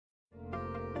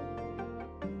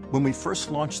When we first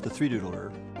launched the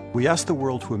 3Doodler, we asked the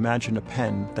world to imagine a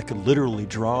pen that could literally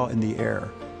draw in the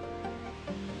air.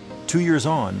 2 years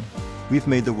on, we've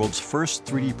made the world's first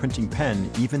 3D printing pen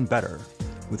even better,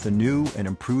 with a new and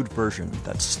improved version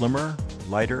that's slimmer,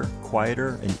 lighter,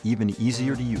 quieter, and even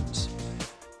easier to use.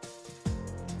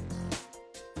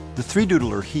 The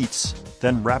 3Doodler heats,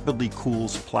 then rapidly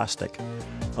cools plastic,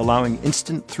 allowing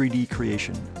instant 3D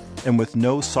creation. And with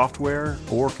no software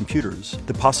or computers,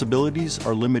 the possibilities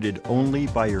are limited only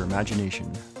by your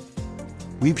imagination.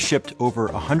 We've shipped over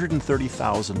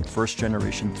 130,000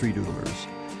 first-generation 3Doodlers,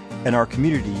 and our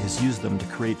community has used them to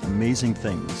create amazing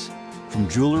things, from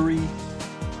jewelry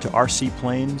to RC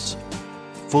planes,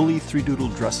 fully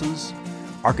 3Doodled dresses,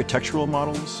 architectural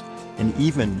models, and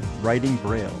even writing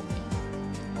Braille.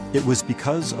 It was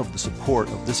because of the support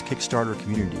of this Kickstarter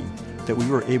community that we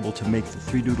were able to make the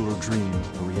 3Doodler dream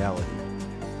a reality.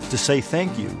 To say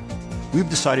thank you, we've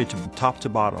decided to top to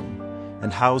bottom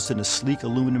and housed in a sleek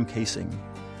aluminum casing.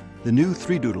 The new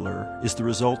 3Doodler is the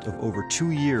result of over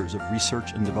 2 years of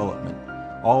research and development,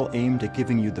 all aimed at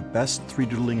giving you the best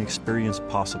 3Doodling experience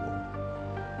possible.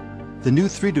 The new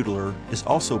 3Doodler is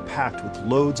also packed with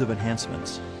loads of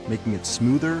enhancements, making it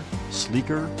smoother,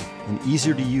 sleeker, and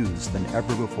easier to use than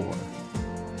ever before.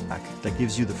 That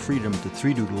gives you the freedom to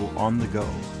 3Doodle on the go.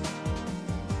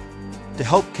 To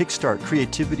help kickstart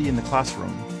creativity in the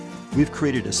classroom, we've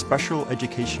created a special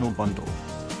educational bundle,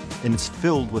 and it's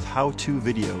filled with how-to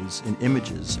videos and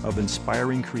images of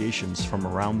inspiring creations from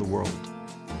around the world.